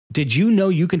Did you know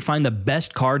you can find the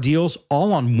best car deals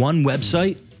all on one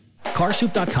website?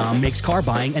 CarSoup.com makes car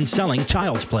buying and selling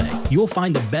child's play. You'll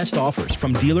find the best offers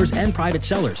from dealers and private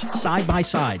sellers side by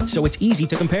side, so it's easy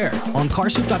to compare. On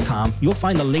CarSoup.com, you'll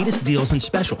find the latest deals and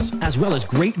specials, as well as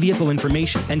great vehicle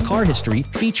information and car history,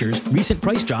 features, recent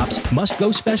price drops,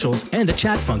 must-go specials, and a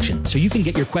chat function, so you can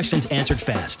get your questions answered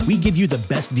fast. We give you the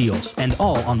best deals, and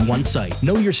all on one site.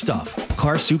 Know your stuff.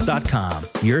 CarSoup.com,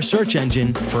 your search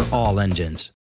engine for all engines.